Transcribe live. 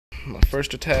My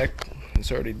first attack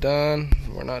is already done.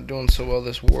 We're not doing so well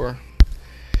this war.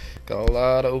 Got a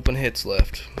lot of open hits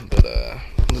left, but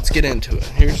let's get into it.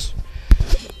 Here's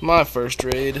my first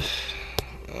raid.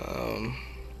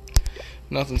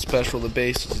 Nothing special. The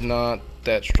base is not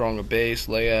that strong a base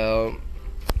layout.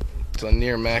 It's a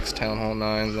near max Town Hall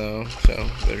 9 though, so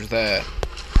there's that.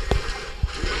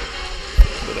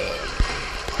 But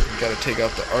we gotta take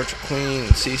out the Archer Queen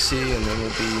and CC, and then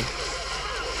we'll be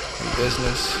in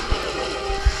business.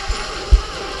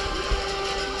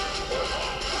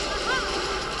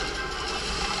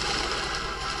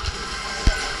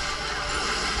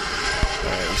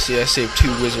 Alright, you see I saved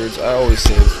 2 wizards. I always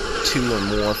save 2 or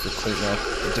more for cleanup.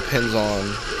 It depends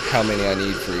on how many I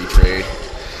need for each raid,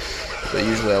 but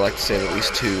usually I like to save at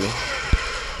least 2.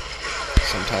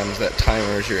 Sometimes that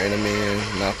timer is your enemy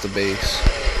and not the base.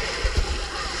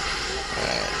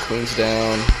 Alright, queen's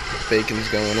down, bacon's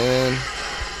going in.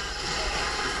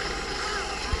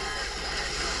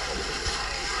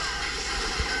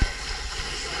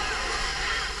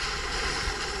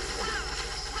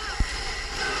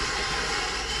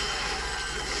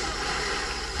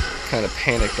 Kind of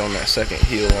panicked on that second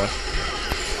heal. I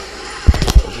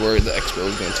was worried the Expo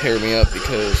was going to tear me up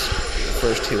because the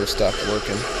first heal stopped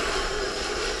working.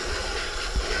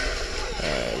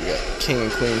 We got King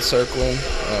and Queen circling.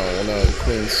 Oh, well, no, the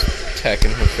Queen's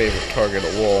attacking her favorite target,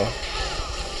 a wall.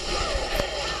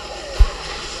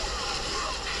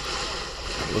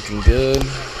 Looking good.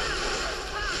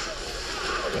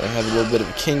 Gonna have a little bit of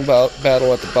a King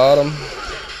battle at the bottom.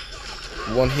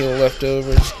 1 heal left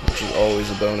over, which is always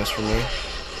a bonus for me.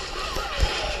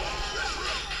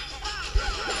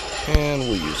 And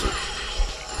we'll use it.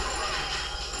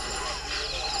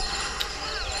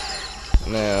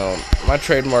 Now, my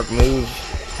trademark move,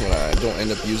 when I don't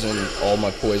end up using all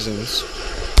my poisons,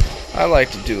 I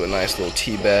like to do a nice little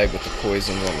teabag with the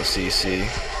poison on the CC.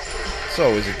 It's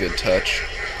always a good touch.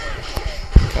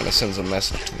 Kind of sends a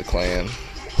message to the clan.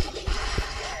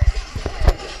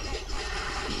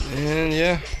 And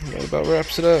yeah, that about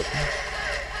wraps it up.